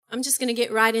I'm just going to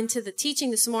get right into the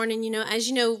teaching this morning. As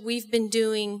you know, we've been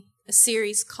doing a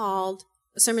sermon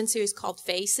series called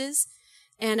Faces.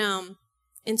 And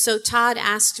so Todd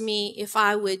asked me if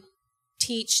I would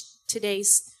teach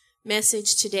today's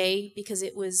message today because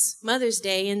it was Mother's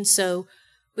Day. And so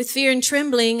with fear and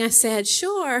trembling, I said,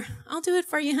 sure, I'll do it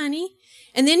for you, honey.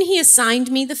 And then he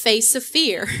assigned me the face of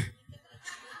fear.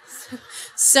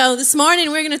 So this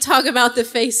morning we're going to talk about the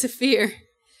face of fear.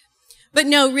 But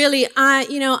no, really, I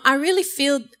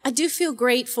do feel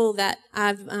grateful that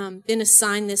I've been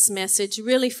assigned this message,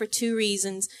 really for two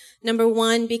reasons. Number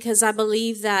one, because I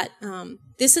believe that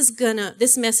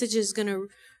this message is gonna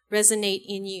resonate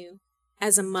in you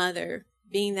as a mother,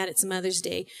 being that it's Mother's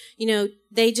Day.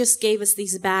 They just gave us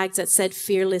these bags that said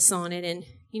fearless on it, and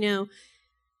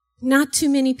not too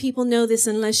many people know this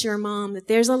unless you're a mom, that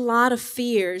there's a lot of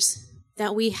fears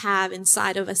that we have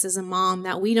inside of us as a mom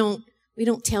that we don't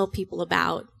tell people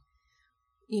about.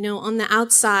 On the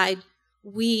outside,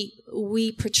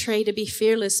 we portray to be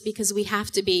fearless because we have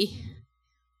to be.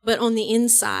 But on the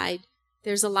inside,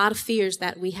 there's a lot of fears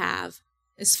that we have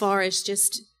as far as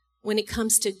just when it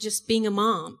comes to just being a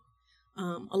mom,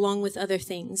 along with other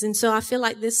things. And so I feel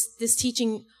like this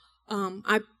teaching,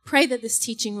 I pray that this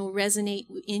teaching will resonate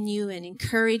in you and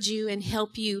encourage you and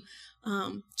help you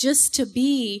just to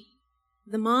be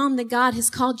the mom that God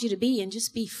has called you to be, and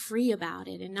just be free about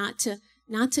it, and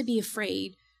not to be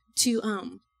afraid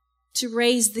to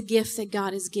raise the gift that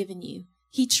God has given you.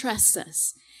 He trusts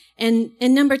us. And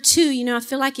number two, I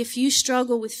feel like if you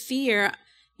struggle with fear,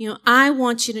 I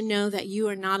want you to know that you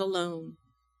are not alone.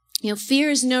 Fear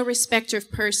is no respecter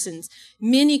of persons.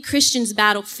 Many Christians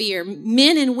battle fear,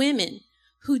 men and women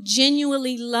who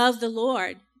genuinely love the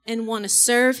Lord and want to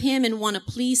serve Him and want to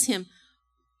please Him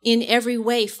in every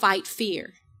way fight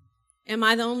fear. Am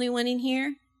I the only one in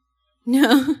here?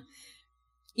 No.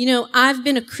 I've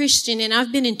been a Christian and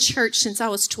I've been in church since I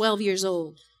was 12 years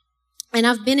old. And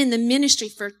I've been in the ministry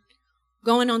for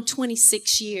going on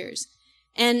 26 years.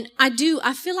 And I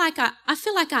feel like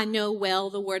I know well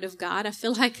the Word of God. I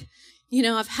feel like,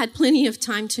 I've had plenty of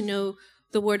time to know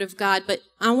the Word of God. But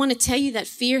I want to tell you that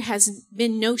fear has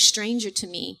been no stranger to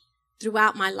me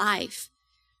throughout my life.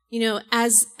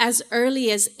 As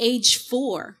early as age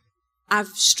 4, I've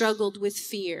struggled with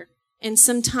fear, and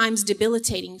sometimes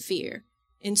debilitating fear.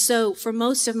 And so for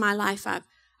most of my life,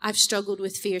 I've struggled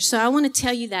with fear. So I want to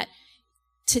tell you that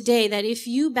today, that if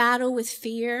you battle with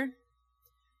fear,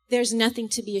 there's nothing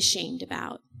to be ashamed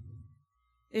about.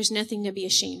 There's nothing to be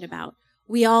ashamed about.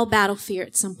 We all battle fear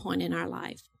at some point in our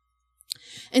life.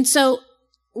 And so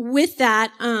with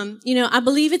that, I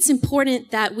believe it's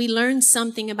important that we learn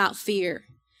something about fear.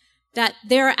 That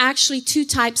there are actually two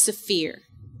types of fear.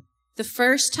 The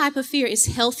first type of fear is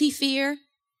healthy fear,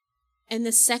 and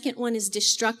the second one is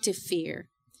destructive fear.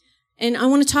 And I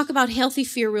want to talk about healthy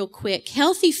fear real quick.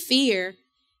 Healthy fear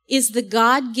is the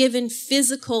God-given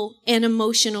physical and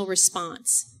emotional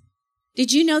response.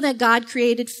 Did you know that God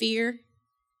created fear?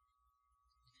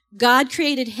 God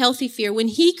created healthy fear. When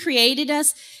He created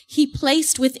us, He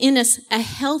placed within us a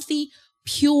healthy,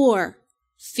 pure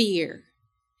fear.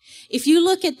 If you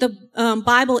look at the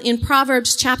Bible in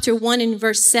Proverbs chapter 1 and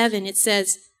verse 7, it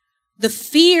says, "The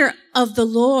fear of the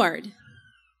Lord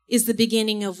is the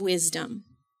beginning of wisdom,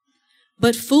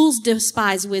 but fools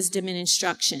despise wisdom and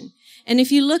instruction." And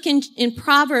if you look in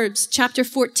Proverbs chapter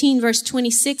 14, verse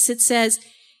 26, it says,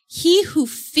 "He who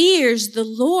fears the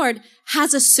Lord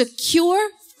has a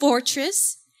secure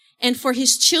fortress, and for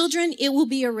his children it will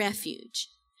be a refuge."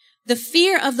 The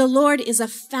fear of the Lord is a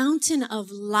fountain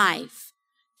of life,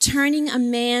 turning a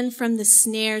man from the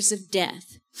snares of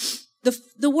death.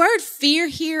 The word fear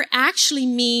here actually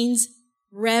means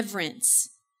reverence.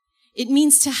 It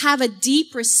means to have a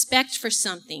deep respect for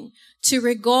something, to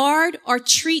regard or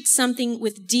treat something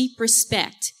with deep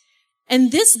respect.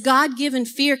 And this God-given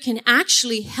fear can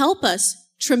actually help us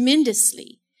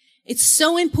tremendously. It's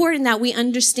so important that we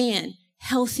understand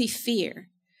healthy fear,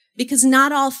 because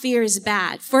not all fear is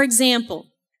bad. For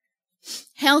example,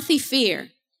 healthy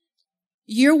fear.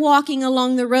 You're walking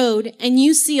along the road and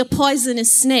you see a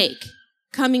poisonous snake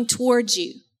coming towards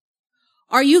you.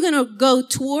 Are you going to go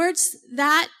towards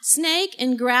that snake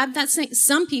and grab that snake?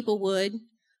 Some people would.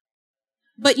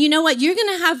 But you know what? You're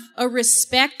going to have a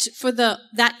respect for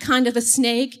that kind of a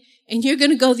snake, and you're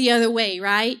going to go the other way,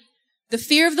 right? The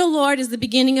fear of the Lord is the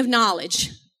beginning of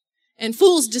knowledge, and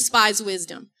fools despise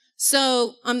wisdom.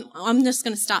 So I'm just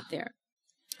going to stop there.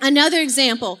 Another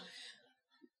example.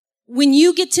 When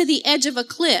you get to the edge of a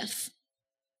cliff,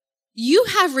 you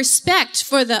have respect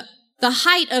for the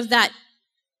height of that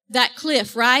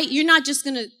cliff, right? You're not just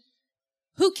going to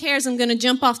who cares? I'm going to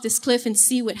jump off this cliff and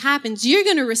see what happens. You're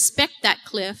going to respect that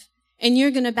cliff and you're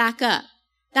going to back up.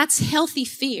 That's healthy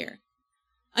fear.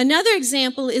 Another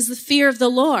example is the fear of the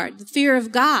Lord, the fear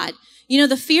of God. You know,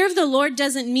 the fear of the Lord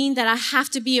doesn't mean that I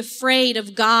have to be afraid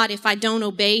of God if I don't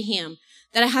obey him,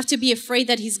 that I have to be afraid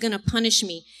that he's going to punish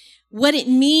me. What it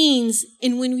means,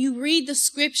 and when you read the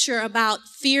scripture about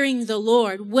fearing the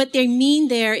Lord, what they mean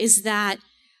there is that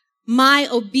my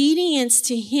obedience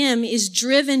to him is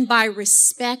driven by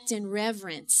respect and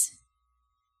reverence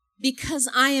because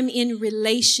I am in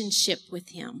relationship with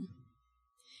him.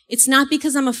 It's not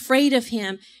because I'm afraid of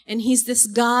him and he's this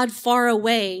God far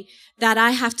away that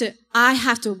I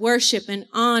have to worship and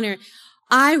honor.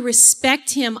 I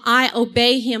respect him, I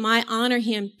obey him, I honor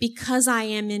him because I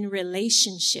am in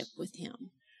relationship with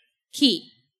him.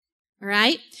 Key. All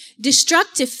right?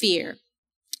 Destructive fear.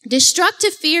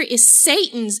 Destructive fear is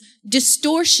Satan's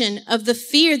distortion of the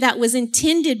fear that was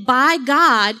intended by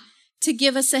God to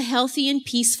give us a healthy and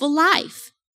peaceful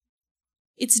life.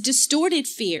 It's distorted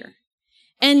fear.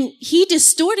 And he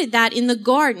distorted that in the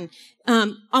garden.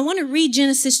 I want to read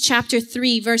Genesis chapter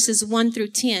 3, verses 1 through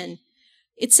 10.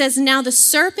 It says, "Now the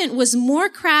serpent was more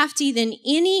crafty than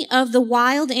any of the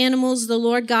wild animals the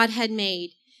Lord God had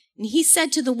made. And he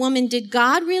said to the woman, 'Did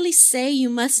God really say you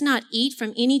must not eat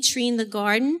from any tree in the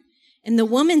garden?' And the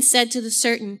woman said to the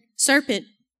serpent,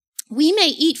 'We may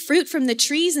eat fruit from the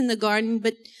trees in the garden,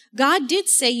 but God did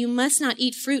say you must not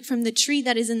eat fruit from the tree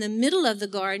that is in the middle of the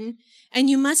garden,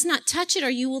 and you must not touch it or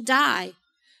you will die.'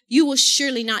 'You will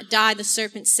surely not die,' the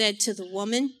serpent said to the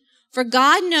woman. 'For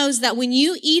God knows that when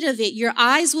you eat of it, your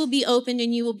eyes will be opened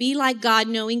and you will be like God,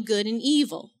 knowing good and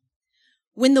evil.'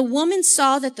 When the woman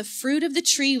saw that the fruit of the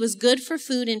tree was good for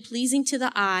food and pleasing to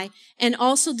the eye, and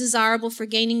also desirable for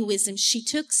gaining wisdom, she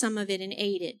took some of it and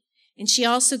ate it. And she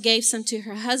also gave some to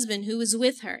her husband who was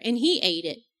with her, and he ate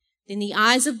it. Then the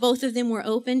eyes of both of them were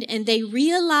opened, and they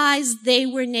realized they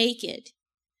were naked.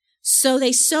 So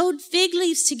they sewed fig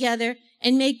leaves together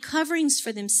and made coverings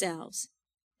for themselves.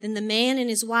 Then the man and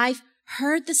his wife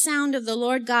heard the sound of the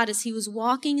Lord God as he was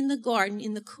walking in the garden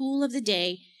in the cool of the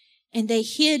day, and they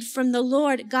hid from the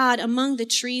Lord God among the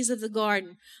trees of the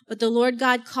garden. But the Lord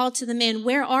God called to the man,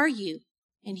 'Where are you?'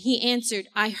 And he answered,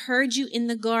 'I heard you in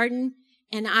the garden,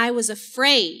 and I was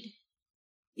afraid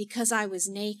because I was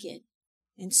naked,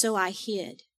 and so I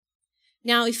hid.'"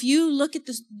 Now, if you look at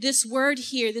this word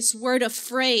here, this word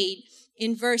afraid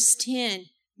in verse 10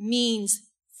 means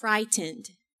frightened.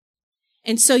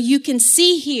 And so you can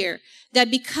see here that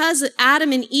because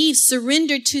Adam and Eve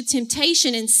surrendered to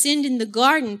temptation and sinned in the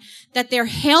garden, that their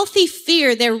healthy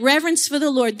fear, their reverence for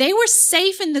the Lord, they were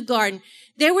safe in the garden.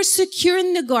 They were secure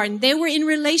in the garden. They were in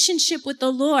relationship with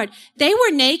the Lord. They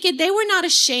were naked. They were not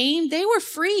ashamed. They were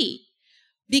free.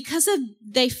 Because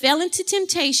they fell into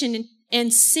temptation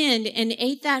and sinned and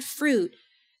ate that fruit,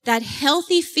 that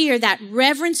healthy fear, that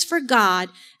reverence for God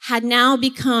had now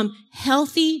become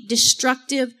healthy,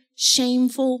 destructive,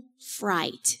 shameful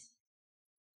fright.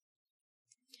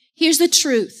 Here's the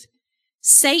truth.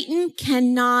 Satan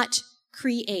cannot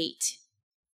create.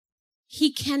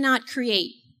 He cannot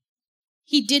create.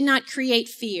 He did not create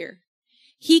fear.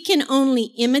 He can only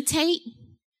imitate,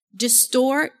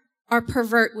 distort, or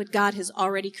pervert what God has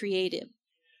already created.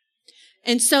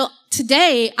 And so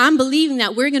today, I'm believing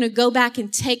that we're going to go back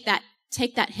and take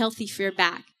that healthy fear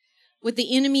back. What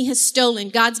the enemy has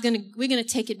stolen, we're going to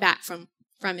take it back from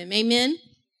him. Amen?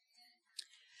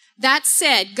 That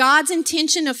said, God's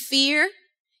intention of fear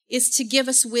is to give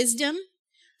us wisdom,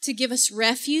 to give us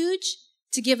refuge,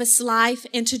 to give us life,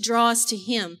 and to draw us to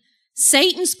him.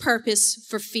 Satan's purpose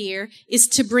for fear is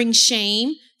to bring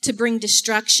shame, to bring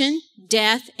destruction,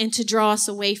 death, and to draw us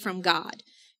away from God.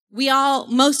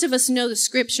 Most of us know the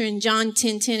scripture in John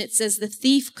 10:10. It says, "The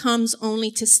thief comes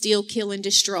only to steal, kill, and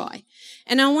destroy."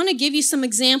 And I want to give you some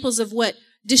examples of what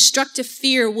destructive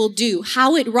fear will do,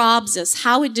 how it robs us,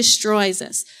 how it destroys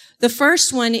us. The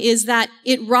first one is that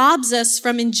it robs us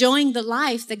from enjoying the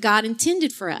life that God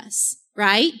intended for us,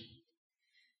 right?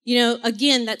 You know,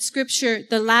 again, that scripture,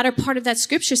 the latter part of that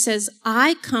scripture says,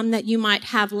 "I come that you might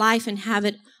have life and have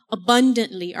it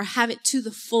abundantly," or have it to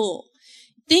the full.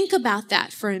 Think about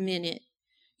that for a minute.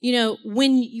 You know,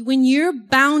 when you're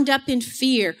bound up in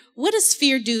fear, what does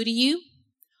fear do to you?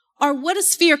 Or what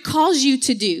does fear cause you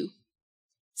to do?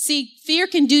 See, fear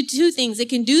can do two things. It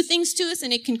can do things to us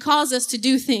and it can cause us to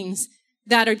do things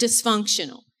that are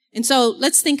dysfunctional. And so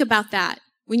let's think about that.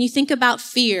 When you think about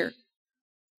fear,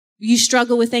 you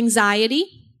struggle with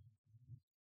anxiety?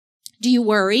 Do you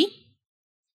worry?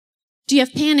 Do you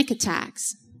have panic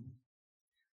attacks?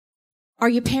 Are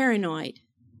you paranoid?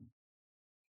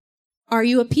 Are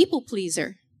you a people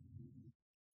pleaser?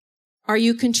 Are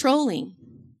you controlling?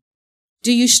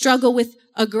 Do you struggle with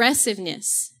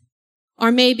aggressiveness?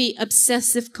 Or maybe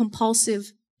obsessive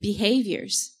compulsive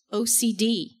behaviors,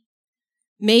 OCD?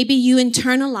 Maybe you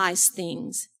internalize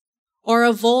things or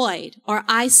avoid or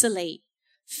isolate.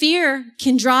 Fear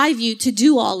can drive you to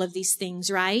do all of these things,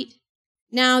 right?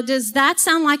 Now, does that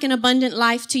sound like an abundant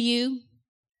life to you?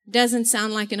 Doesn't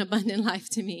sound like an abundant life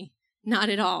to me. Not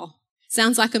at all.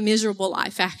 Sounds like a miserable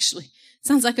life, actually.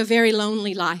 Sounds like a very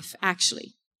lonely life,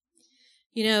 actually.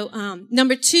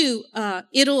 Number two,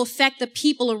 it'll affect the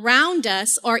people around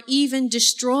us or even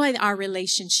destroy our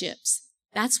relationships.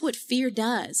 That's what fear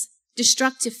does.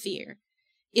 Destructive fear.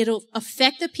 It'll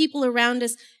affect the people around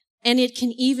us, and it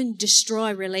can even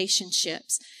destroy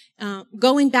relationships.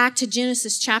 Going back to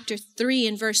Genesis chapter 3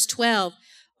 and verse 12,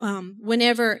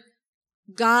 whenever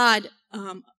God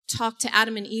talked to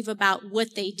Adam and Eve about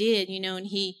what they did, and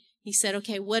he said,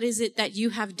 okay, what is it that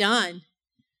you have done?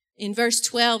 In verse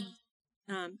 12,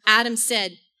 Adam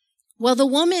said, well, the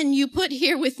woman you put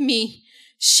here with me,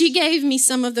 she gave me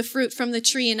some of the fruit from the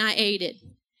tree and I ate it.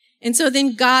 And so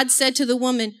then God said to the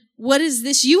woman, what is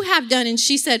this you have done? And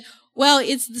she said, well,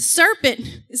 it's the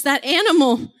serpent. It's that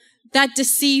animal that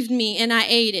deceived me and I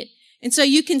ate it. And so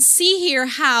you can see here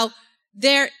how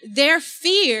their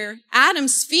fear,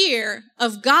 Adam's fear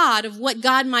of God, of what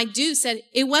God might do, said,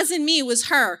 it wasn't me, it was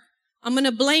her. I'm going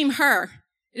to blame her.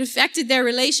 It affected their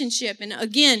relationship. And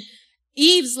again,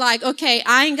 Eve's like, okay,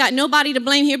 I ain't got nobody to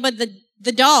blame here but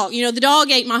the dog. The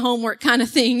dog ate my homework kind of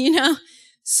thing,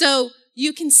 So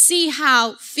you can see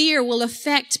how fear will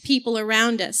affect people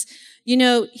around us.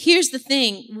 Here's the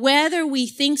thing. Whether we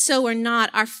think so or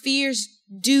not, our fears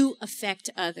do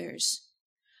affect others.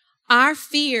 Our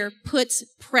fear puts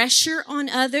pressure on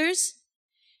others.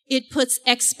 It puts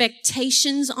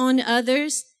expectations on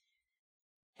others.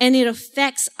 And it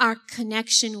affects our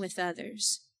connection with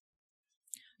others.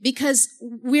 Because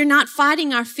we're not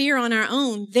fighting our fear on our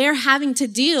own. They're having to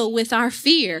deal with our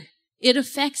fear. It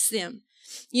affects them.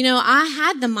 I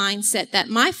had the mindset that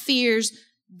my fears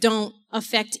don't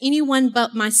affect anyone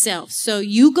but myself. So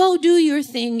you go do your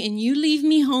thing and you leave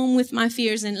me home with my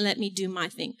fears and let me do my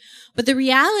thing. But the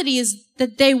reality is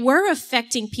that they were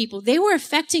affecting people. They were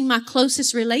affecting my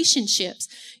closest relationships.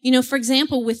 For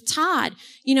example, with Todd,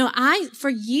 for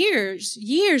years,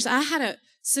 I had a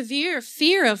severe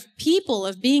fear of people,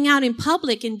 of being out in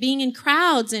public and being in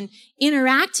crowds and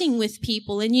interacting with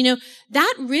people. And,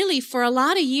 that really, for a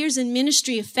lot of years in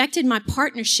ministry, affected my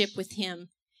partnership with him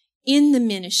in the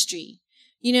ministry.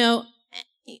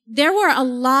 There were a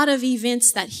lot of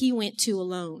events that he went to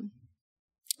alone.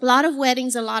 A lot of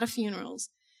weddings, a lot of funerals.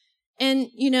 And,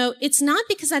 it's not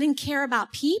because I didn't care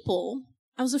about people.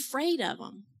 I was afraid of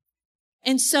them.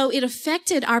 And so it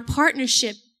affected our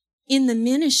partnership in the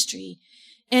ministry.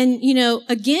 And,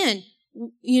 again,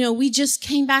 we just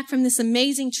came back from this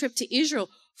amazing trip to Israel.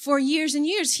 For years and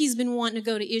years, he's been wanting to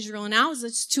go to Israel. And I was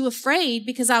just too afraid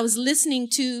because I was listening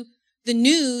to the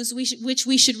news, which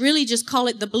we should really just call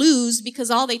it the blues, because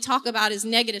all they talk about is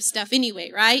negative stuff anyway,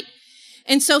 right?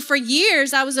 And so for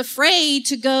years, I was afraid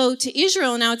to go to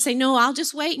Israel. And I would say, no, I'll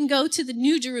just wait and go to the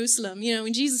New Jerusalem,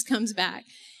 when Jesus comes back.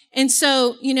 And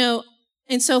so,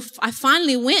 I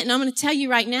finally went, and I'm going to tell you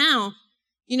right now,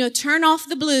 turn off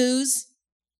the blues,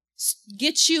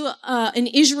 get you an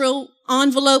Israel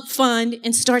envelope fund,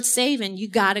 and start saving. You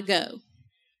got to go.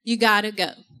 You got to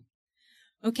go.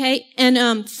 Okay?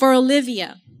 And for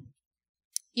Olivia,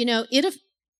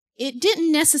 it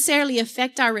didn't necessarily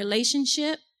affect our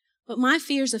relationship, but my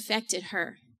fears affected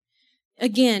her.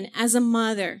 Again, as a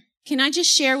mother, can I just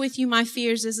share with you my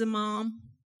fears as a mom?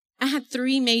 I had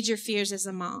 3 major fears as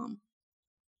a mom.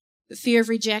 The fear of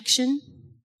rejection,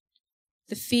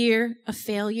 the fear of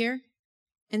failure,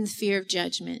 and the fear of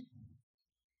judgment.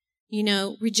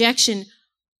 Rejection,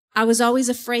 I was always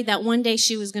afraid that one day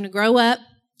she was going to grow up,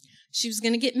 she was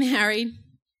going to get married,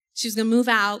 she was going to move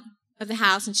out of the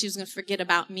house, and she was going to forget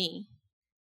about me.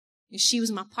 She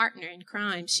was my partner in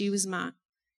crime. She was my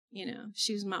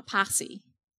posse.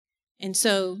 And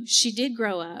so she did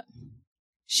grow up.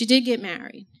 She did get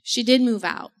married. She did move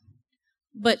out.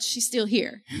 But she's still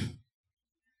here.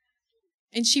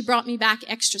 And she brought me back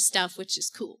extra stuff, which is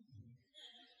cool.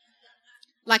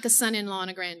 Like a son-in-law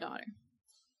and a granddaughter.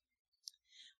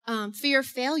 Fear of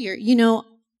failure.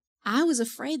 I was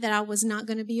afraid that I was not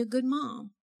going to be a good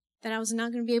mom. That I was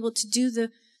not going to be able to do the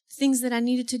things that I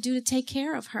needed to do to take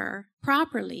care of her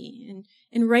properly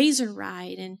and raise her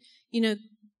right and,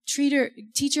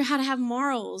 teach her how to have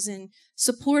morals and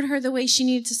support her the way she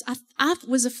needed to. I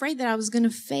was afraid that I was going to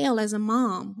fail as a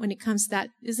mom when it comes to that.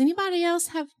 Is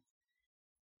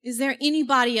there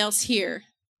anybody else here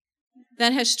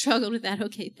that has struggled with that.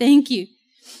 Okay, thank you.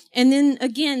 And then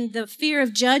again, the fear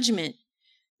of judgment.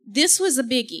 This was a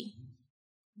biggie.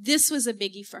 This was a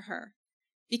biggie for her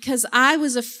because I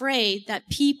was afraid that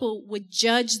people would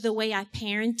judge the way I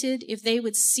parented if they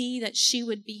would see that she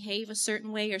would behave a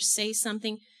certain way or say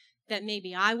something that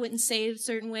maybe I wouldn't say a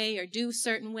certain way or do a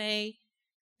certain way,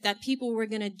 that people were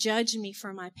going to judge me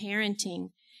for my parenting.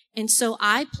 And so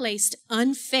I placed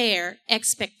unfair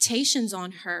expectations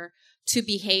on her to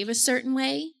behave a certain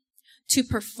way, to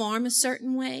perform a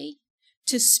certain way,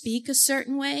 to speak a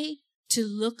certain way, to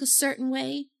look a certain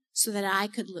way so that I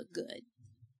could look good.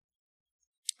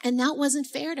 And that wasn't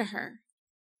fair to her.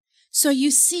 So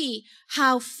you see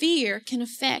how fear can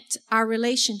affect our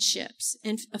relationships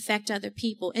and affect other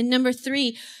people. And number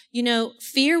 3,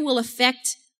 fear will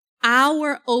affect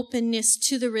our openness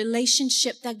to the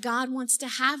relationship that God wants to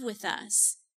have with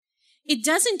us. It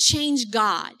doesn't change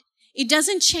God. It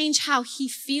doesn't change how he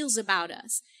feels about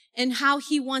us and how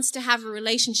he wants to have a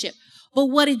relationship. But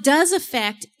what it does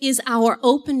affect is our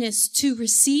openness to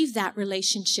receive that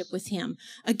relationship with him.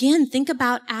 Again, think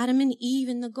about Adam and Eve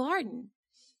in the garden.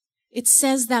 It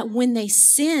says that when they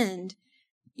sinned,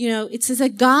 it says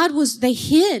that they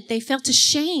hid, they felt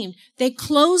ashamed. They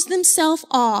closed themselves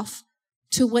off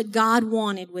to what God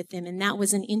wanted with them, and that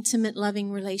was an intimate, loving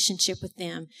relationship with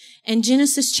them. And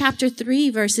Genesis chapter 3,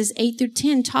 verses 8 through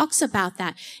 10 talks about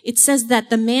that. It says that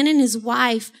the man and his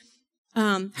wife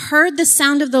heard the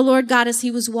sound of the Lord God as he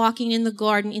was walking in the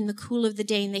garden in the cool of the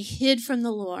day, and they hid from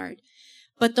the Lord.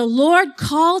 But the Lord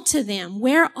called to them,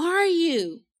 "Where are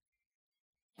you?"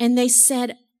 And they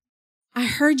said, "I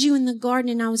heard you in the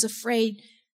garden, and I was afraid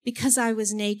because I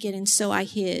was naked, and so I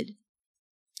hid."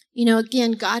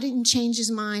 Again, God didn't change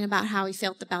his mind about how he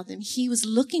felt about them. He was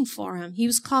looking for them. He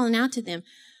was calling out to them.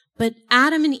 But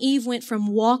Adam and Eve went from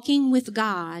walking with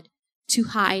God to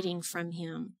hiding from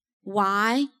him.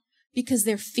 Why? Because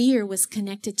their fear was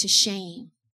connected to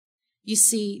shame. You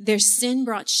see, their sin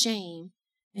brought shame,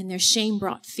 and their shame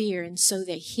brought fear, and so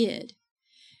they hid.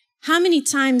 How many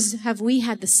times have we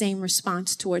had the same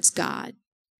response towards God?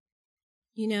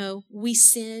 We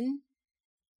sin.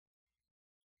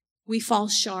 We fall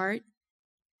short,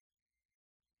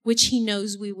 which he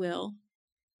knows we will.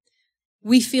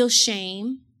 We feel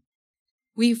shame.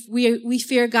 We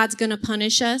fear God's going to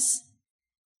punish us.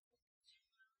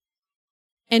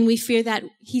 And we fear that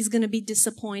he's going to be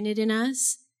disappointed in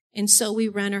us. And so we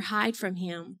run or hide from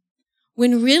him.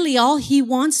 When really all he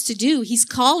wants to do, he's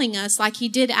calling us like he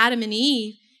did Adam and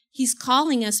Eve. He's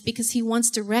calling us because he wants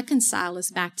to reconcile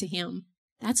us back to him.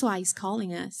 That's why he's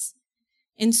calling us.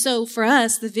 And so for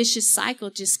us, the vicious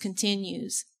cycle just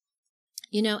continues.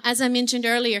 As I mentioned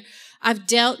earlier, I've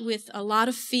dealt with a lot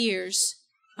of fears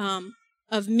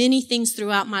of many things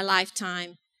throughout my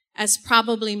lifetime, as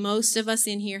probably most of us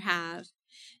in here have.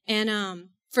 And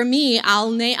for me,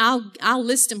 I'll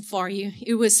list them for you.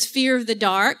 It was fear of the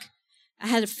dark. I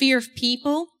had a fear of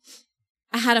people.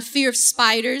 I had a fear of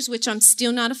spiders, which I'm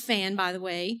still not a fan, by the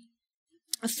way.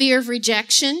 A fear of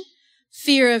rejection,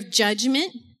 fear of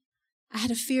judgment. I had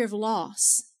a fear of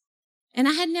loss. And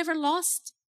I've never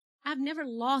lost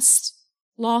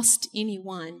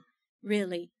anyone,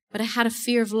 really. But I had a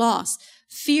fear of loss,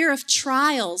 fear of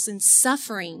trials and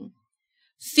suffering,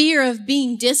 fear of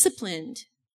being disciplined.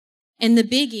 And the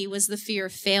biggie was the fear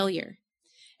of failure.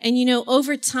 And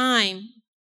over time,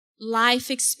 life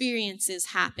experiences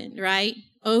happened, right?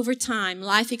 Over time,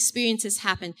 life experiences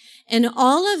happened. And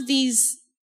all of these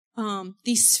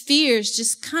fears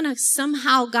just kind of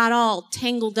somehow got all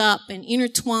tangled up and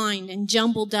intertwined and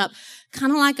jumbled up,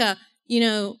 kind of like a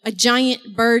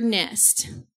giant bird nest,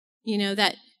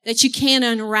 that you can't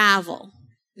unravel.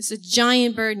 It's a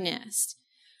giant bird nest.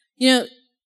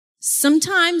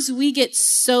 Sometimes we get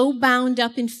so bound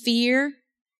up in fear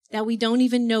that we don't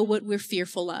even know what we're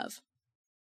fearful of.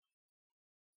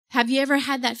 Have you ever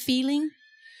had that feeling?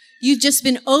 You've just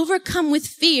been overcome with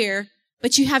fear,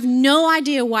 but you have no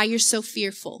idea why you're so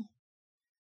fearful.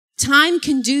 Time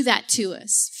can do that to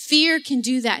us. Fear can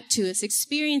do that to us.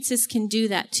 Experiences can do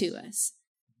that to us.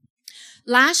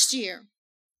 Last year,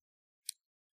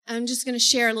 I'm just going to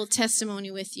share a little testimony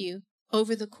with you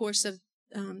over the course of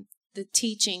the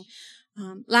teaching.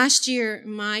 Last year,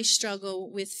 my struggle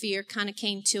with fear kind of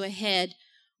came to a head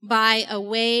by a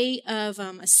way of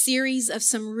a series of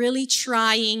some really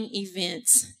trying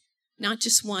events. Not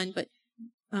just one, but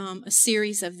a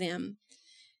series of them.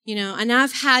 And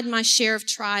I've had my share of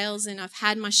trials and I've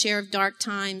had my share of dark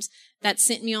times that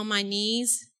sent me on my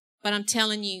knees. But I'm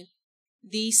telling you,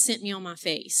 these sent me on my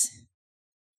face.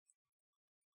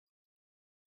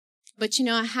 But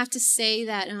I have to say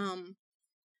that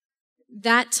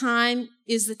that time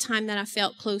is the time that I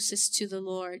felt closest to the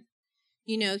Lord.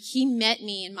 You know, he met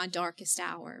me in my darkest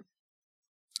hour,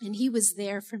 and he was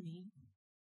there for me.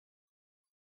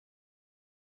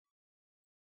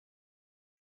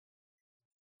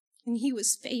 And he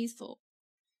was faithful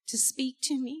to speak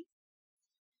to me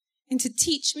and to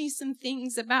teach me some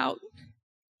things about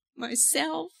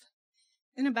myself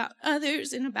and about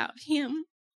others and about him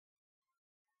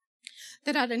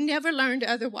that I'd have never learned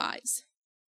otherwise.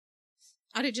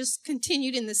 I'd have just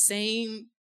continued in the same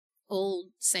old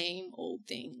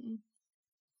thing.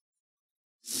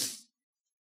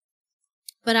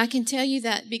 But I can tell you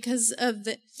that because of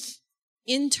the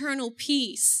internal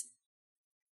peace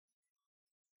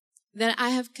that I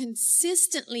have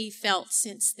consistently felt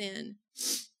since then,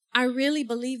 I really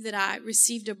believe that I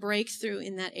received a breakthrough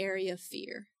in that area of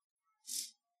fear.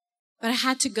 But I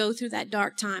had to go through that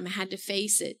dark time. I had to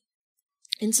face it.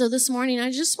 And so this morning,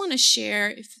 I just want to share,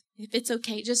 if it's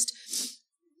okay, just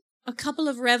a couple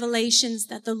of revelations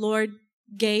that the Lord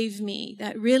gave me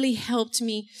that really helped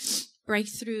me break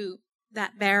through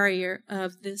that barrier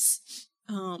of this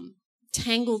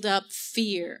tangled up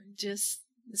fear, just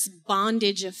this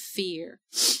bondage of fear.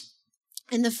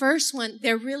 And the first one,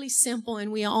 they're really simple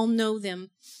and we all know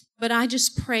them, but I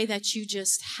just pray that you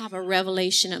just have a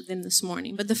revelation of them this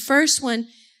morning. But the first one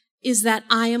is that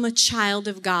I am a child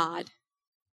of God.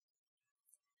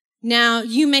 Now,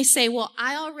 you may say, well,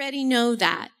 I already know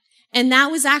that. And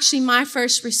that was actually my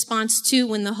first response too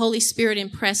when the Holy Spirit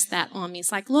impressed that on me.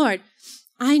 It's like, Lord,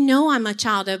 I know I'm a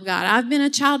child of God. I've been a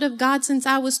child of God since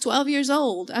I was 12 years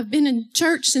old. I've been in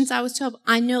church since I was 12.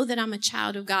 I know that I'm a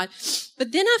child of God.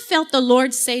 But then I felt the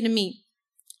Lord say to me,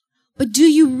 but do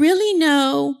you really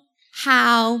know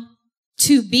how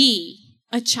to be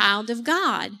a child of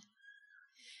God?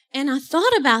 And I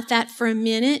thought about that for a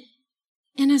minute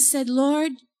and I said,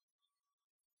 Lord,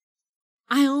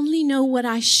 I only know what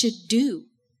I should do.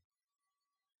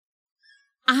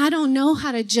 I don't know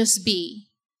how to just be.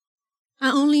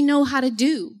 I only know how to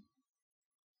do.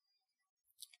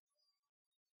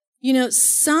 You know,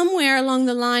 somewhere along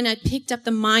the line, I picked up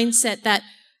the mindset that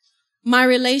my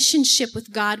relationship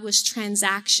with God was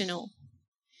transactional.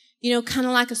 You know, kind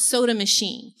of like a soda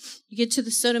machine. You get to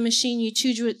the soda machine, you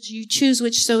choose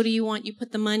which soda you want, you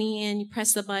put the money in, you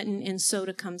press the button, and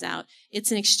soda comes out.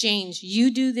 It's an exchange.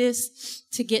 You do this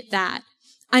to get that.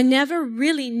 I never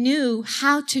really knew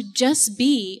how to just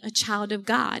be a child of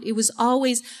God. It was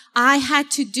always, I had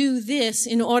to do this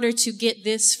in order to get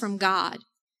this from God.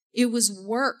 It was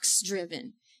works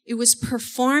driven. It was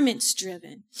performance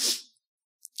driven.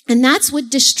 And that's what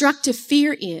destructive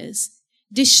fear is.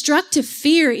 Destructive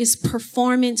fear is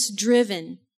performance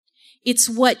driven. It's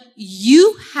what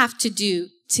you have to do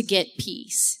to get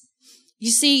peace.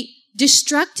 You see,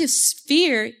 destructive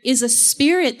fear is a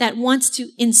spirit that wants to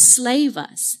enslave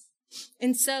us.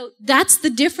 And so that's the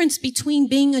difference between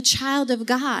being a child of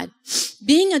God.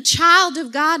 Being a child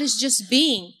of God is just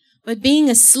being, but being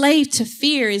a slave to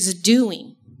fear is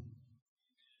doing.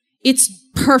 It's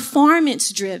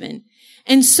performance driven.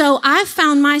 And so I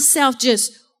found myself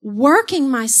just working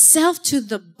myself to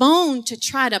the bone to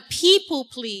try to people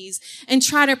please and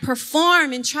try to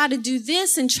perform and try to do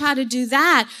this and try to do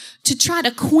that to try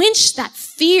to quench that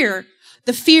fear,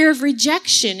 the fear of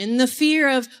rejection and the fear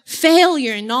of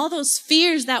failure and all those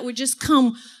fears that would just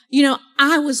come. You know,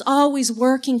 I was always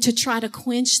working to try to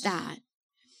quench that.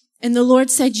 And the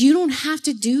Lord said, you don't have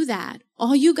to do that.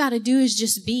 All you got to do is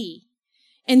just be.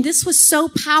 And this was so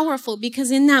powerful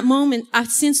because in that moment, I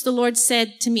sensed the Lord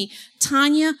said to me,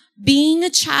 Tonya, being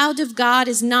a child of God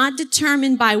is not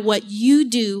determined by what you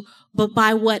do, but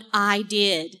by what I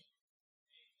did.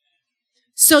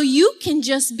 So you can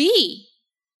just be.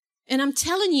 And I'm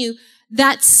telling you,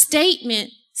 that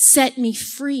statement set me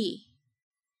free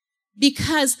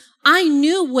because I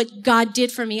knew what God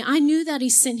did for me. I knew that he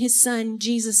sent his son,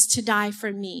 Jesus, to die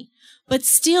for me. But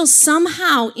still,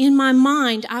 somehow in my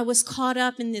mind, I was caught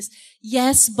up in this,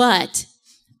 yes, but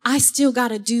I still got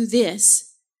to do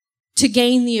this to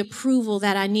gain the approval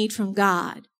that I need from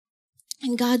God.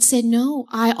 And God said, no,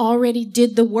 I already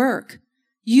did the work.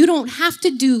 You don't have to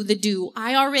do the do.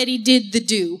 I already did the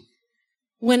do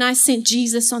when I sent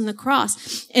Jesus on the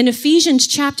cross. And Ephesians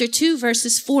chapter 2,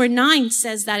 verses 4 and 9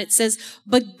 says that. It says,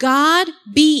 but God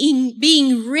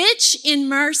being rich in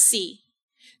mercy,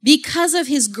 because of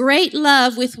his great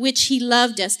love with which he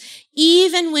loved us,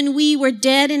 even when we were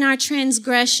dead in our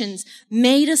transgressions,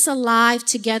 made us alive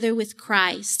together with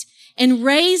Christ, and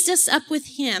raised us up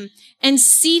with him, and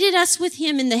seated us with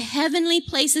him in the heavenly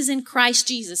places in Christ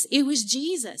Jesus. It was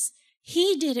Jesus.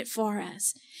 He did it for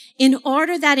us. in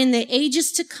order that in the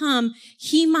ages to come,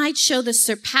 he might show the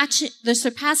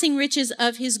surpassing riches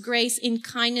of his grace in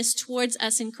kindness towards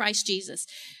us in Christ Jesus.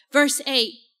 Verse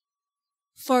 8,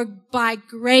 for by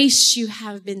grace you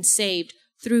have been saved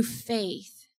through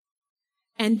faith,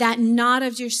 and that not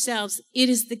of yourselves, it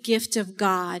is the gift of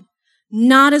God,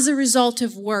 not as a result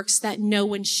of works, that no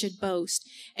one should boast.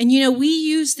 And we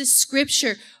use this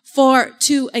scripture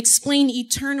to explain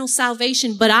eternal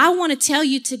salvation, but I want to tell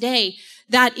you today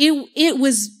that it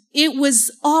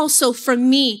was also for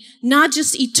me, not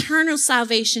just eternal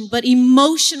salvation, but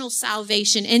emotional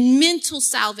salvation and mental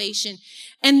salvation.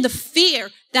 And the fear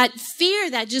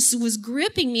that just was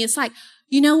gripping me. It's like,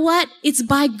 you know what? It's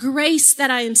by grace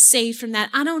that I am saved from that.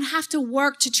 I don't have to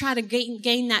work to try to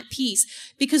gain that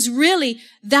peace, because really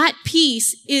that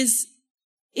peace is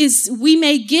we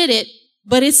may get it,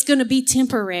 but it's going to be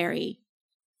temporary.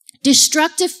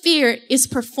 Destructive fear is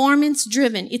performance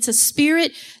driven. It's a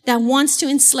spirit that wants to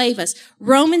enslave us.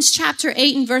 Romans chapter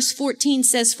 8 and verse 14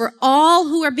 says, for all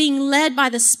who are being led by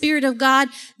the Spirit of God,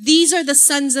 these are the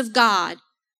sons of God.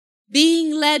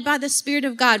 Being led by the Spirit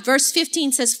of God. Verse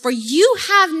 15 says, for you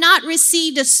have not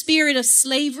received a spirit of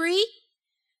slavery,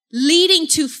 leading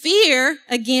to fear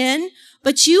again,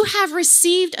 but you have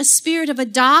received a spirit of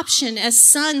adoption as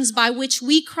sons, by which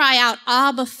we cry out,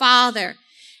 Abba, Father.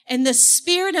 And the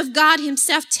Spirit of God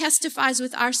himself testifies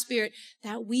with our spirit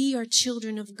that we are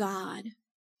children of God.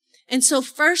 And so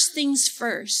first things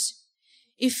first,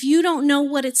 if you don't know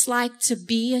what it's like to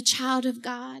be a child of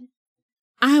God,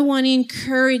 I want to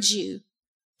encourage you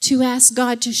to ask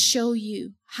God to show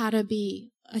you how to be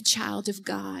a child of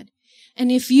God.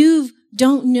 And if you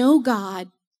don't know God,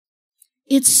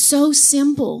 it's so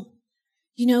simple.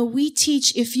 We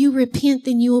teach if you repent,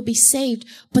 then you will be saved.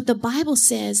 But the Bible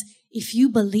says if you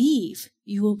believe,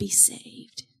 you will be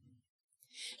saved.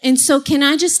 And so can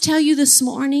I just tell you this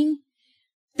morning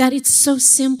that it's so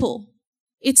simple.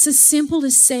 It's as simple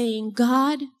as saying,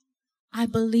 God, I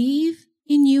believe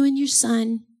in you and your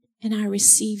Son, and I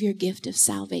receive your gift of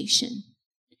salvation.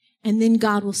 And then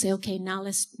God will say, okay, now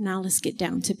let's get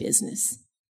down to business.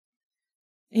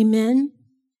 Amen.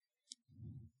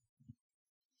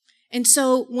 And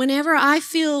so whenever I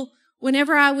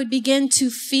would begin to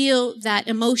feel that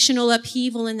emotional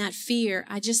upheaval and that fear,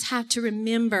 I just have to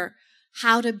remember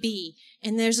how to be.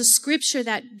 And there's a scripture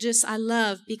that I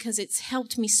love because it's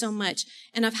helped me so much.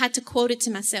 And I've had to quote it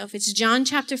to myself. It's John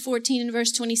chapter 14 and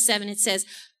verse 27. It says,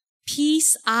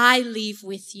 peace I leave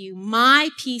with you. My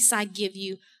peace I give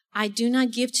you. I do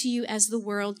not give to you as the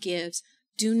world gives.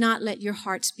 Do not let your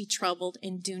hearts be troubled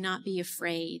and do not be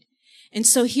afraid. And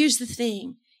so here's the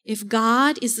thing. If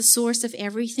God is the source of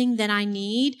everything that I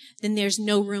need, then there's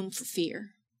no room for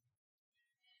fear.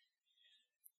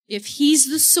 If he's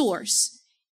the source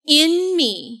in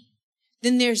me,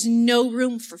 then there's no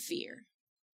room for fear.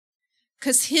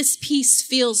 Because his peace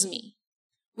fills me.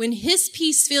 When his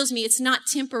peace fills me, it's not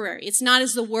temporary. It's not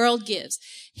as the world gives.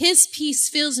 His peace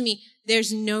fills me.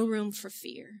 There's no room for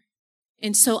fear.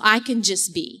 And so I can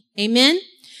just be. Amen?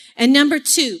 And number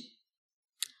 2,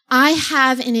 I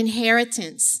have an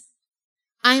inheritance.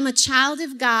 I am a child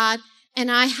of God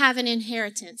and I have an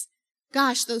inheritance.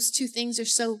 Gosh, those two things are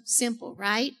so simple,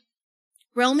 right?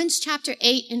 Romans chapter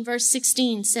 8 and verse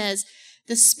 16 says,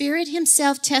 the Spirit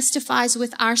himself testifies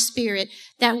with our spirit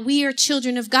that we are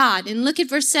children of God. And look at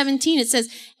verse 17. It says,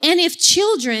 and if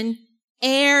children,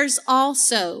 heirs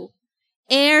also,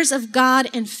 heirs of God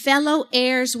and fellow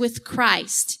heirs with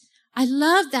Christ. I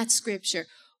love that scripture.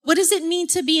 What does it mean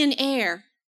to be an heir?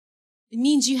 It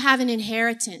means you have an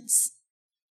inheritance.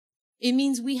 It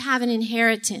means we have an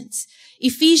inheritance.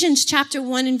 Ephesians chapter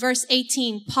 1 and verse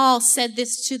 18, Paul said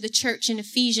this to the church in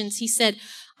Ephesians. He said,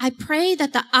 I pray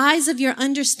that the eyes of your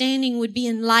understanding would be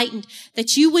enlightened,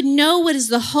 that you would know what is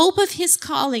the hope of his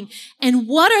calling and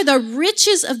what are the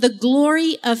riches of the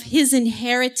glory of his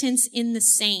inheritance in the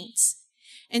saints.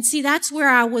 And see, that's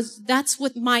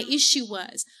what my issue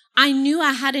was. I knew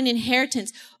I had an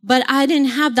inheritance, but I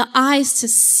didn't have the eyes to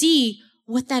see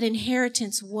what that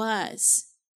inheritance was.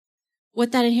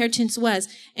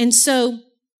 And so,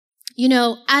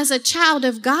 as a child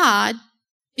of God,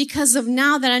 because of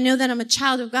now that I know that I'm a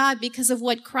child of God, because of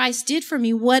what Christ did for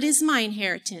me, what is my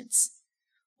inheritance?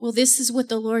 Well, this is what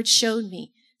the Lord showed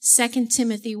me. 2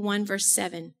 Timothy 1 verse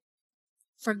 7.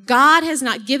 For God has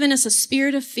not given us a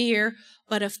spirit of fear,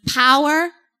 but of power,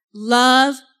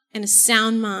 love, and a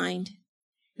sound mind.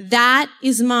 That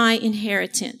is my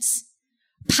inheritance.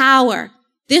 Power.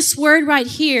 This word right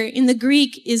here in the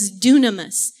Greek is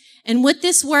dunamis. And what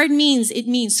this word means, it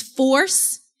means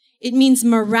force. It means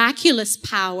miraculous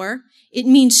power. It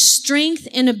means strength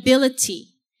and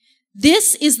ability.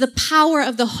 This is the power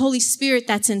of the Holy Spirit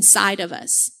that's inside of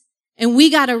us. And we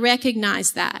got to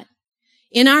recognize that.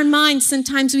 In our minds,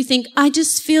 sometimes we think, I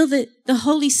just feel that the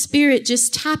Holy Spirit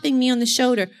just tapping me on the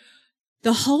shoulder.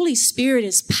 The Holy Spirit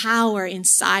is power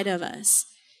inside of us.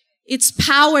 It's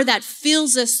power that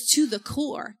fills us to the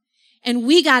core. And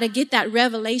we got to get that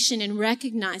revelation and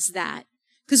recognize that.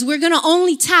 Because we're going to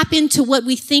only tap into what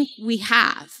we think we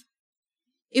have.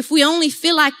 If we only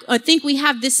feel like or think we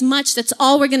have this much, that's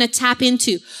all we're going to tap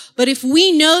into. But if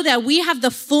we know that we have the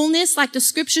fullness, like the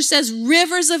scripture says,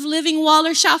 rivers of living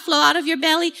water shall flow out of your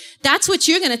belly, that's what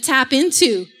you're going to tap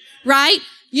into, right?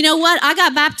 You know what? I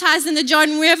got baptized in the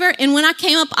Jordan River, and when I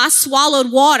came up, I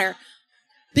swallowed water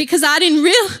because I didn't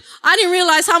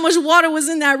realize how much water was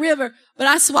in that river, but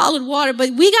I swallowed water. But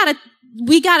we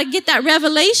got to get that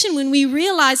revelation when we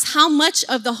realize how much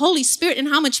of the Holy Spirit and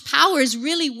how much power is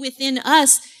really within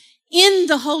us in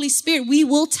the Holy Spirit. We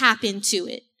will tap into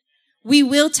it. We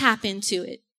will tap into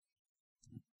it.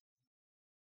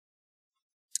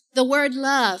 The word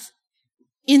love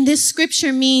in this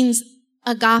scripture means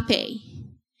agape.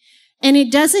 And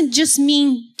it doesn't just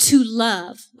mean to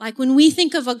love. Like when we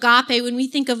think of agape, when we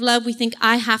think of love, we think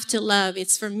I have to love.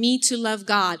 It's for me to love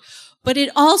God. But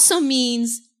it also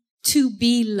means to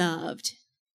be loved.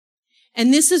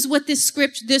 And this is what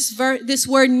this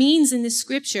word means in this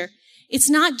scripture.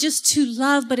 It's not just to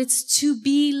love, but it's to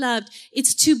be loved.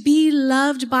 It's to be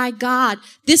loved by God.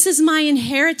 This is my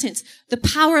inheritance, the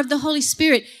power of the Holy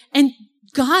Spirit and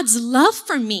God's love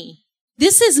for me.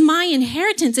 This is my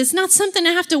inheritance. It's not something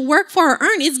I have to work for or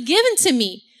earn. It's given to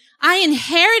me. I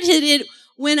inherited it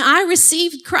when I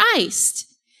received Christ.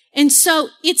 And so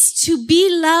it's to be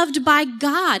loved by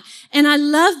God. And I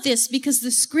love this because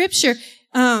the scripture,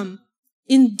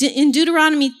 in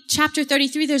Deuteronomy chapter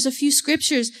 33, there's a few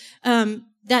scriptures,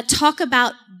 that talk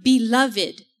about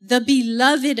beloved, the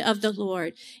beloved of the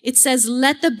Lord. It says,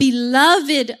 let the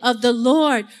beloved of the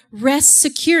Lord rest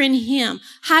secure in him.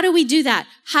 How do we do that?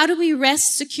 How do we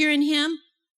rest secure in him?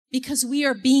 Because we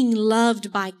are being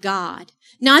loved by God.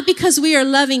 Not because we are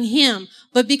loving him,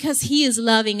 but because he is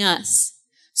loving us.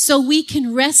 So we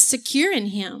can rest secure in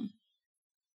him.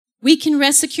 We can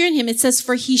rest secure in him. It says,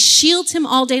 for he shields him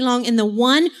all day long, and the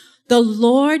one the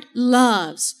Lord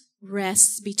loves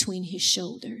rests between his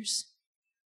shoulders.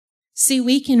 See,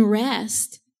 we can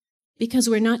rest because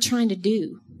we're not trying to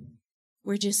do.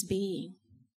 We're just being.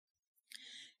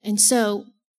 And so,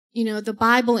 you know, the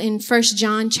Bible in 1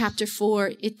 John chapter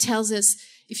 4, it tells us,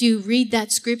 if you read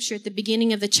that scripture at the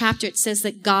beginning of the chapter, it says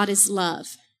that God is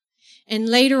love. And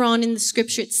later on in the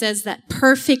scripture, it says that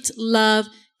perfect love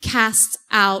casts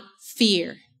out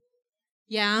fear.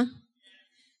 Yeah?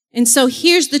 And so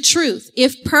here's the truth.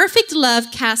 If perfect love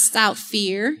casts out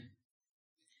fear,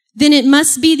 then it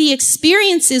must be the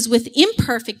experiences with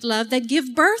imperfect love that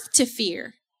give birth to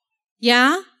fear.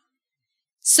 Yeah?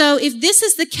 So if this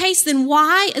is the case, then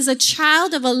why, as a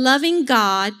child of a loving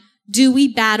God, do we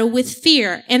battle with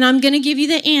fear? And I'm going to give you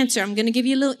the answer. I'm going to give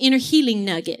you a little inner healing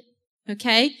nugget.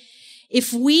 Okay?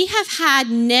 If we have had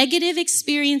negative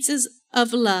experiences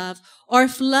of love, or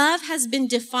if love has been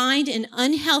defined in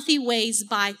unhealthy ways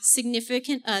by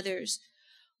significant others,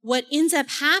 what ends up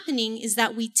happening is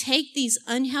that we take these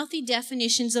unhealthy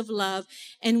definitions of love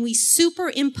and we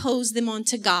superimpose them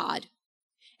onto God.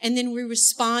 And then we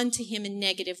respond to him in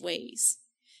negative ways.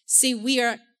 See, we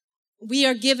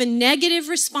are given negative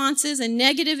responses and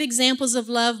negative examples of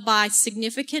love by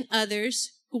significant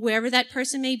others, whoever that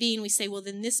person may be, and we say, well,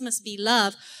 then this must be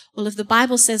love. Well, if the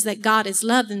Bible says that God is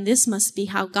love, then this must be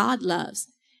how God loves.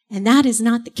 And that is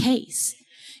not the case.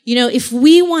 You know, if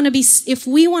we want to be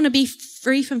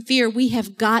free from fear, we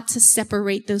have got to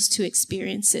separate those two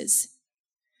experiences.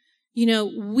 You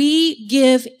know, we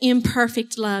give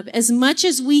imperfect love. As much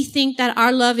as we think that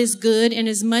our love is good, and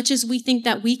as much as we think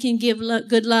that we can give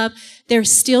good love,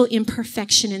 there's still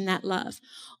imperfection in that love.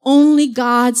 Only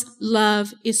God's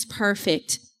love is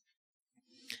perfect.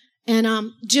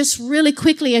 And just really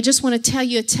quickly, I just want to tell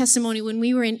you a testimony. When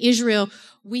we were in Israel,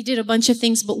 we did a bunch of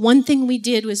things, but one thing we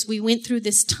did was we went through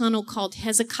this tunnel called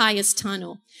Hezekiah's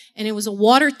Tunnel. And it was a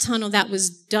water tunnel that was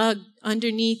dug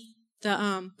underneath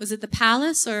the, was it the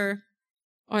palace or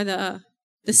the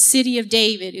city of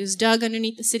David? It was dug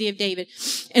underneath the city of David.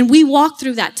 And we walked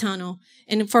through that tunnel.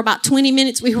 And for about 20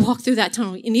 minutes, we walked through that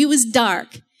tunnel. And it was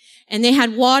dark. And they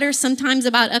had water sometimes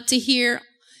about up to here.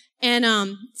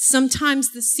 And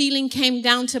sometimes the ceiling came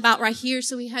down to about right here.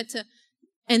 So we had to,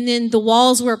 and then the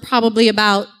walls were probably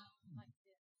about,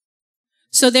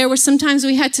 so there were sometimes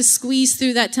we had to squeeze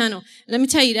through that tunnel. Let me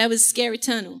tell you, that was a scary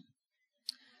tunnel.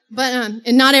 But,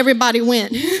 and not everybody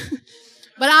went.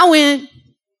 But I went.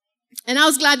 And I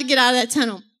was glad to get out of that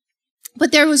tunnel.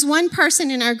 But there was one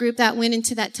person in our group that went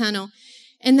into that tunnel.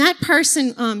 And that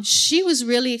person, she was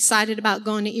really excited about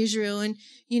going to Israel. And,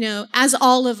 as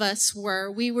all of us were,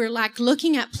 we were like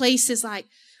looking at places like,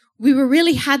 we were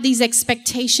really had these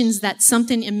expectations that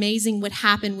something amazing would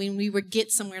happen when we would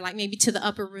get somewhere, like maybe to the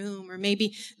upper room or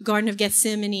maybe the Garden of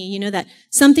Gethsemane, that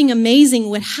something amazing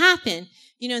would happen,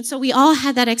 and so we all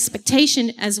had that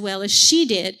expectation as well as she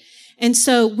did. And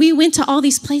so we went to all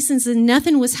these places and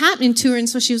nothing was happening to her. And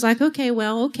so she was like,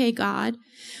 okay, God.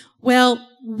 Well,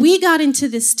 we got into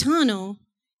this tunnel.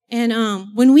 And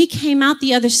when we came out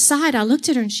the other side, I looked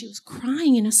at her and she was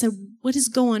crying. And I said, what is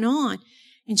going on?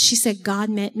 And she said, God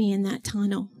met me in that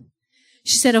tunnel.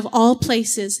 She said, of all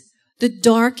places, the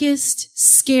darkest,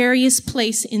 scariest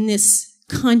place in this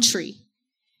country.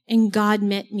 And God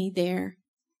met me there.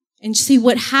 And see,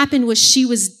 what happened was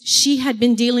she had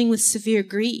been dealing with severe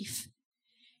grief.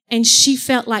 And she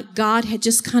felt like God had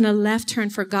just kind of left her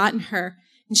and forgotten her.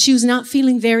 And she was not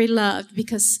feeling very loved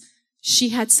because she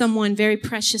had someone very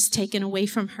precious taken away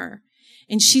from her.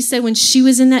 And she said when she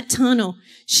was in that tunnel,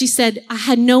 she said, I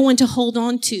had no one to hold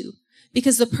on to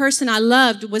because the person I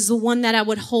loved was the one that I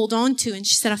would hold on to. And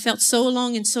she said, I felt so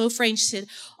alone and so afraid. And she said,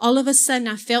 all of a sudden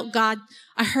I felt God.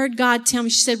 I heard God tell me,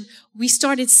 she said, we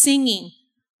started singing.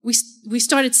 We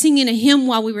started singing a hymn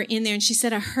while we were in there. And she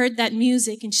said, I heard that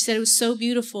music. And she said, it was so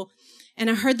beautiful. And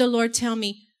I heard the Lord tell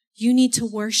me, you need to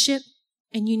worship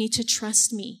and you need to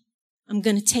trust me. I'm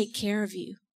going to take care of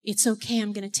you. It's okay.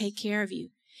 I'm going to take care of you.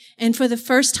 And for the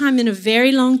first time in a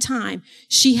very long time,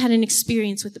 she had an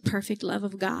experience with the perfect love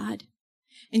of God.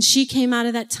 And she came out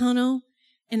of that tunnel.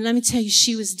 And let me tell you,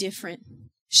 she was different.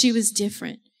 She was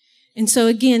different. And so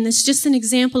again, that's just an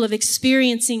example of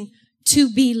experiencing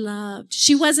to be loved.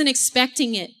 She wasn't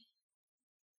expecting it.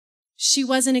 She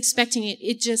wasn't expecting it.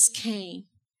 It just came.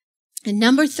 And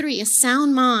number 3, a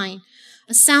sound mind.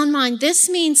 A sound mind. This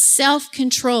means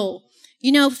self-control.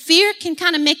 Fear can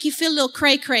kind of make you feel a little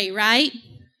cray-cray, right?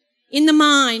 In the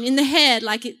mind, in the head,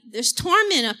 like there's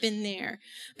torment up in there.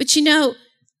 But you know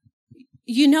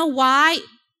why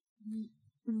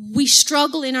we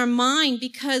struggle in our mind?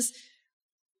 Because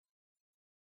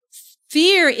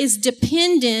fear is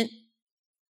dependent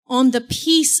on the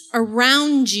peace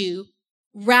around you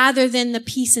rather than the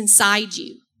peace inside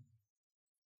you.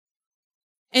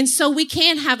 And so we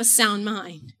can't have a sound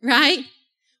mind, right?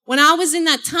 When I was in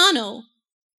that tunnel,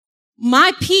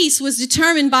 my peace was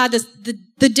determined by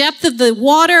the depth of the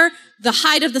water, the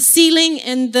height of the ceiling,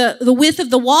 and the width of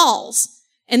the walls.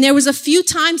 And there was a few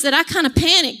times that I kind of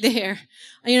panicked there.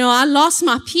 I lost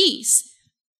my peace.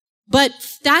 But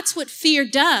that's what fear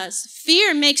does.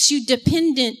 Fear makes you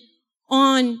dependent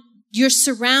on your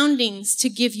surroundings to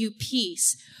give you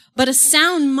peace. But a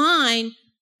sound mind,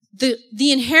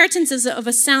 the inheritance of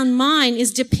a sound mind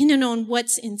is dependent on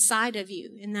what's inside of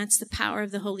you. And that's the power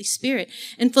of the Holy Spirit.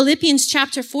 In Philippians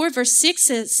chapter 4, verse 6,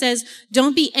 it says,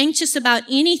 don't be anxious about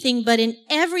anything, but in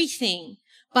everything,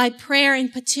 by prayer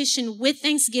and petition with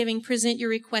thanksgiving, present your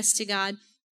requests to God.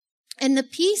 And the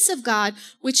peace of God,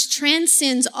 which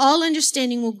transcends all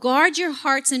understanding, will guard your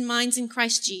hearts and minds in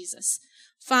Christ Jesus.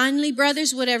 Finally,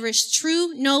 brothers, whatever is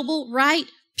true, noble, right,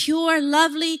 pure,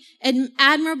 lovely, and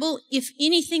admirable, if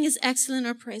anything is excellent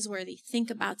or praiseworthy,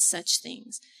 think about such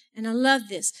things. And I love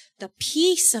this. The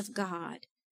peace of God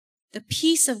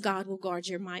will guard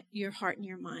your heart and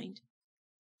your mind.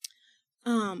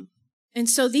 And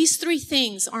so these 3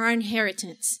 things are our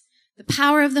inheritance. The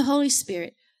power of the Holy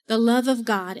Spirit, the love of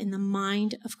God, and the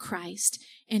mind of Christ.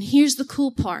 And here's the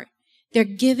cool part. They're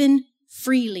given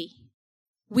freely.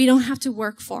 We don't have to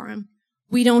work for them.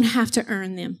 We don't have to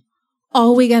earn them.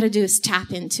 All we got to do is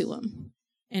tap into them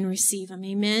and receive them.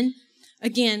 Amen.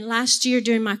 Again, last year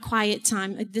during my quiet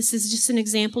time, this is just an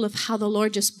example of how the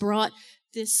Lord just brought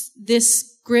this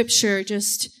scripture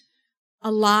just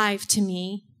alive to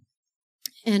me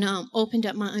and opened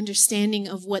up my understanding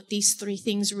of what these 3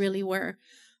 things really were.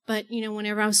 But,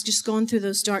 whenever I was just going through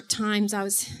those dark times, I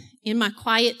was in my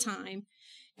quiet time.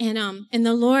 And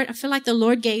the Lord, I feel like the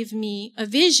Lord gave me a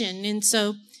vision. And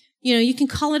so, you can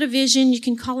call it a vision, you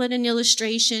can call it an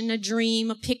illustration, a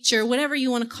dream, a picture, whatever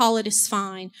you want to call it is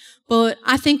fine. But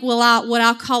I think what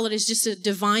I'll call it is just a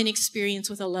divine experience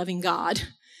with a loving God.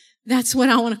 That's what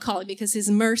I want to call it because His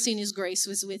mercy and His grace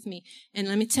was with me. And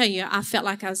let me tell you, I felt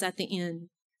like I was at the end.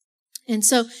 And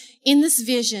so in this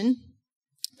vision,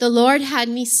 the Lord had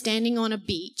me standing on a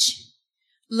beach,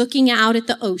 looking out at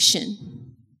the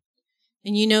ocean.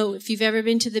 And if you've ever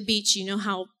been to the beach, you know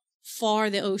how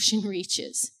far the ocean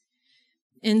reaches.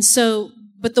 And so,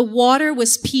 but the water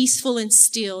was peaceful and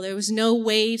still. There was no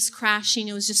waves crashing.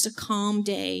 It was just a calm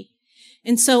day.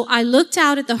 And so I looked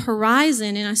out at the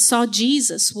horizon and I saw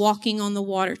Jesus walking on the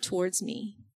water towards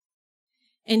me.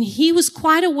 And he was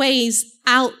quite a ways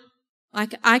out.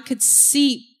 Like I could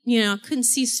see, I couldn't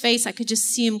see his face. I could just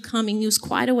see him coming. He was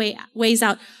quite a ways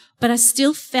out. But I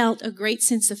still felt a great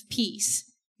sense of peace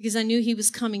because I knew he was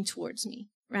coming towards me,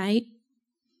 right?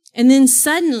 And then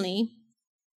suddenly,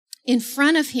 in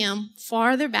front of him,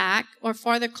 farther back or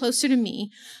farther closer to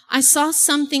me, I saw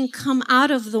something come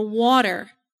out of the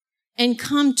water and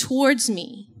come towards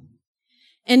me.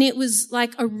 And it was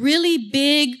like a really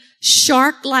big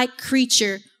shark-like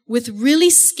creature with really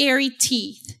scary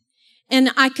teeth. And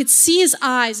I could see his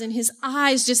eyes, and his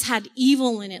eyes just had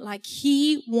evil in it, like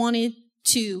he wanted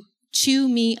to chew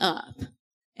me up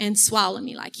and swallow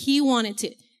me, like he wanted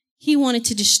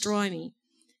to destroy me.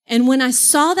 And when I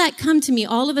saw that come to me,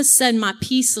 all of a sudden my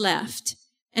peace left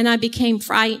and I became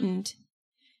frightened.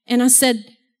 And I said,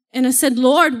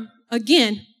 Lord,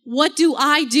 again, what do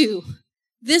I do?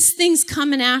 This thing's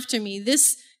coming after me.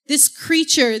 This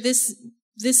creature, this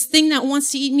thing that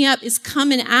wants to eat me up is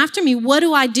coming after me. What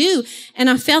do I do? And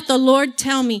I felt the Lord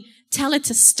tell me, tell it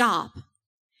to stop.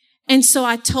 And so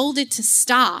I told it to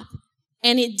stop,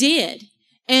 and it did.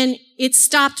 And it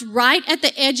stopped right at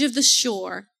the edge of the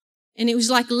shore. And it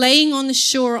was like laying on the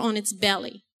shore on its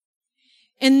belly.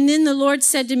 And then the Lord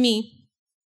said to me,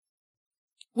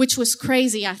 which was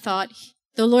crazy, I thought,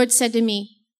 the Lord said to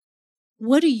me,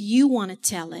 what do you want to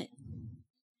tell it?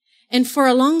 And for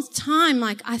a long time,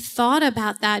 I thought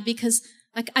about that because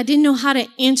I didn't know how to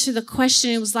answer the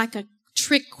question. It was like a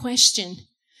trick question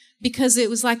because it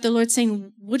was like the Lord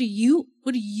saying, what do you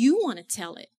want to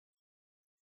tell it?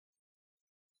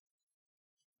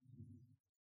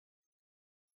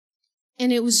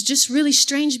 And it was just really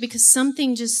strange because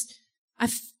something just,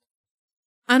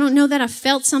 I don't know that I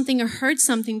felt something or heard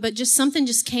something, but just something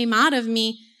just came out of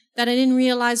me that I didn't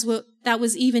realize that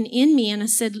was even in me. And I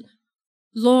said,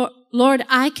 Lord,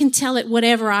 I can tell it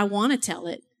whatever I want to tell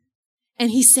it. And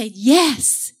he said,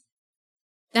 yes,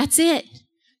 that's it.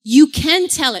 You can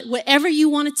tell it whatever you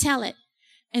want to tell it.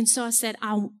 And so I said,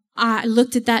 I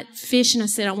looked at that fish and I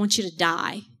said, I want you to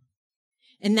die.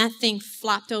 And that thing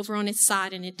flopped over on its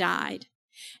side and it died.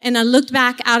 And I looked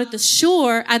back out at the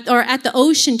shore at the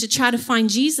ocean to try to find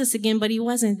Jesus again, but he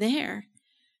wasn't there.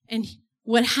 And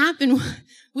what happened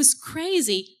was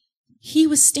crazy. He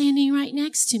was standing right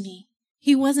next to me.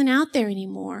 He wasn't out there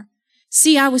anymore.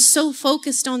 See, I was so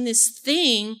focused on this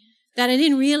thing that I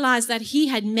didn't realize that he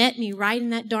had met me right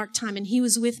in that dark time, and he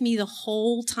was with me the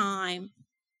whole time.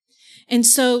 And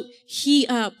so he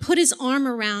put his arm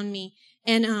around me,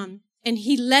 and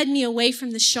he led me away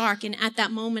from the shark. And at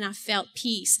that moment, I felt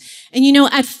peace. And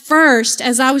at first,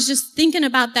 as I was just thinking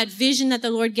about that vision that the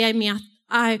Lord gave me,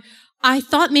 I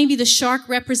thought maybe the shark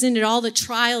represented all the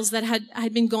trials that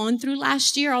had been going through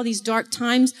last year, all these dark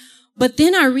times. But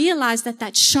then I realized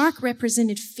that shark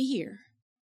represented fear.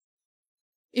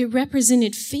 It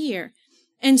represented fear.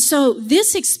 And so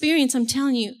this experience, I'm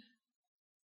telling you,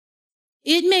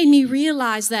 it made me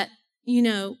realize that,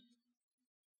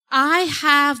 I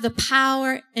have the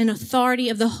power and authority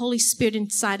of the Holy Spirit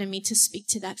inside of me to speak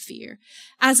to that fear.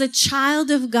 As a child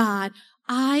of God,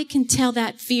 I can tell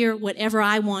that fear whatever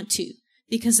I want to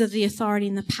because of the authority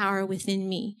and the power within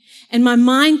me. And my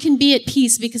mind can be at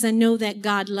peace because I know that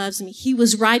God loves me. He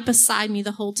was right beside me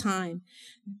the whole time.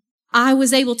 I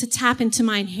was able to tap into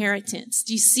my inheritance.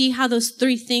 Do you see how those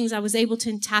three things I was able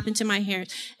to tap into my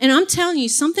inheritance? And I'm telling you,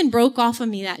 something broke off of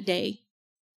me that day.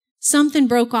 Something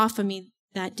broke off of me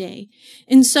that day.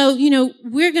 And so,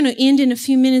 we're going to end in a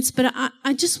few minutes, but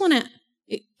I just want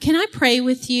to, can I pray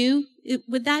with you?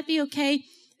 Would that be okay?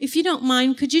 If you don't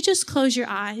mind, could you just close your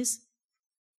eyes?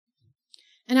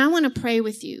 And I want to pray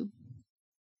with you.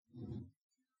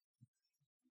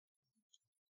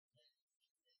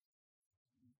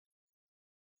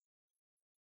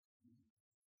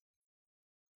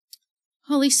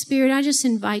 Holy Spirit, I just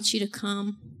invite you to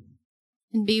come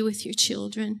and be with your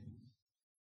children.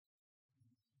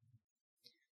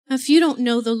 If you don't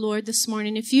know the Lord this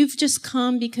morning, if you've just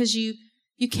come because you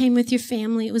came with your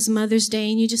family, it was Mother's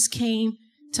Day, and you just came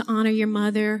to honor your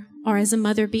mother, or as a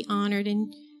mother be honored,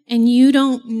 and you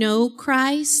don't know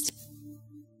Christ,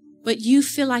 but you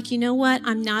feel like, you know what,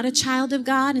 I'm not a child of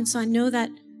God, and so I know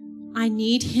that I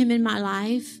need him in my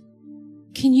life.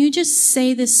 Can you just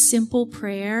say this simple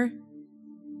prayer?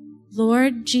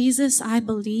 Lord Jesus, I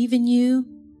believe in you,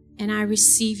 and I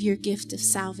receive your gift of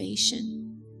salvation.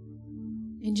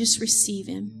 And just receive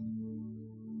him.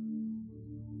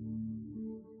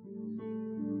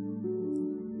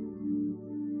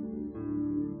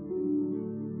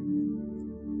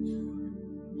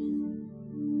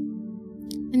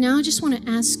 And now I just want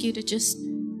to ask you to just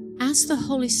ask the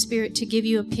Holy Spirit to give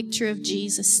you a picture of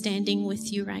Jesus standing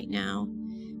with you right now.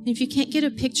 And if you can't get a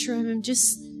picture of him,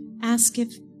 just ask him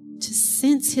to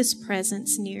sense his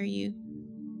presence near you.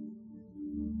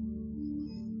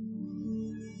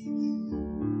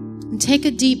 And take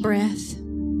a deep breath.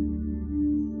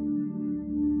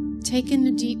 Take in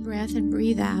a deep breath and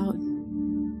breathe out.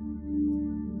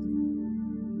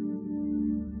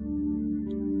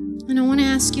 And I want to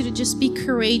ask you to just be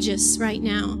courageous right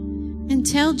now and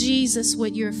tell Jesus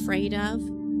what you're afraid of.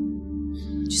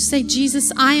 Just say, Jesus,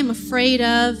 I am afraid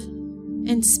of,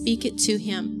 and speak it to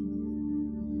him.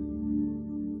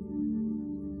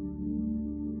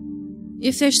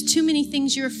 If there's too many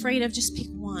things you're afraid of, just pick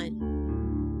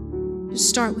one. Just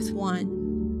start with one.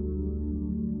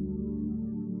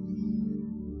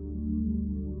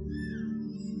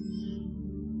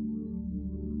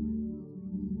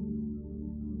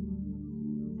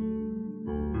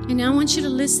 And now I want you to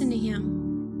listen to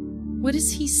him. What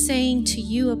is he saying to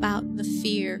you about the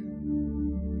fear?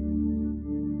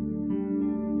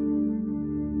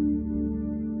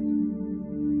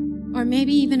 Or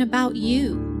maybe even about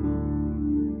you.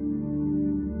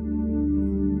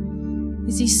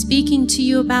 Is he speaking to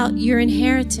you about your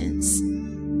inheritance?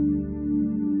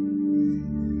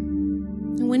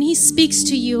 And when he speaks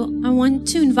to you, I want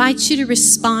to invite you to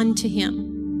respond to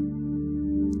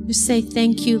him. Just say,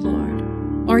 thank you, Lord.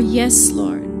 Or yes,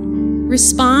 Lord.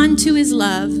 Respond to his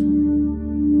love. And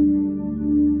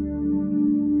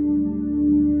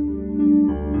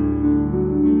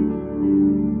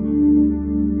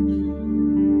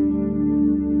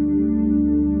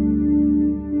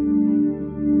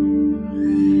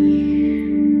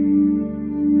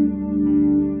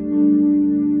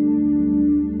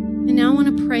now I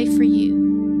want to pray for you.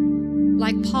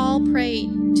 Like Paul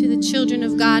prayed to the children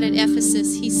of God at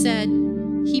Ephesus, he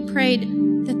prayed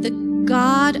that the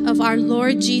God of our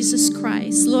Lord Jesus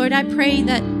Christ, Lord, I pray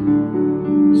that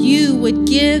you would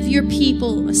give your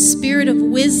people a spirit of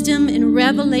wisdom and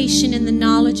revelation in the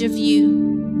knowledge of you.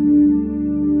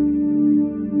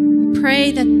 I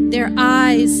pray that their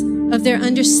eyes of their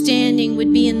understanding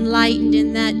would be enlightened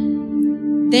and that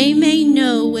they may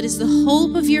know what is the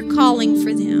hope of your calling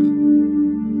for them.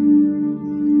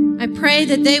 I pray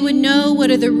that they would know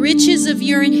what are the riches of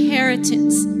your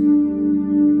inheritance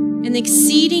and the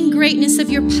exceeding greatness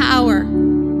of your power,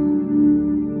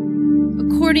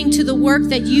 according to the work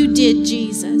that you did,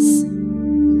 Jesus,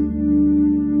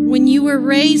 when you were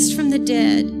raised from the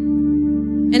dead.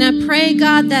 And I pray,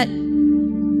 God, that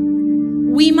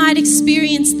we might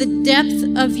experience the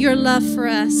depth of your love for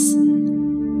us,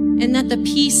 and that the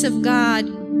peace of God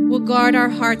will guard our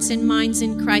hearts and minds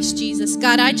in Christ Jesus.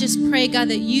 God, I just pray, God,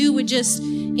 that you would just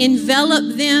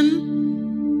envelop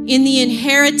them in the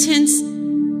inheritance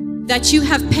that you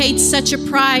have paid such a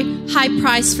high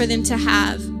price for them to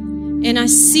have. And I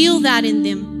seal that in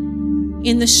them.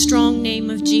 In the strong name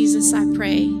of Jesus, I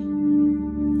pray.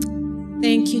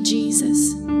 Thank you,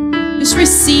 Jesus. Just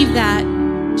receive that.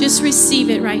 Just receive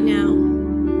it right now.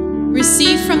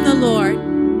 Receive from the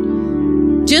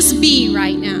Lord. Just be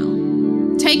right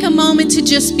now. Take a moment to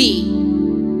just be.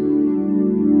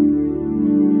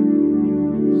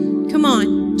 Come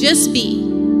on, just be.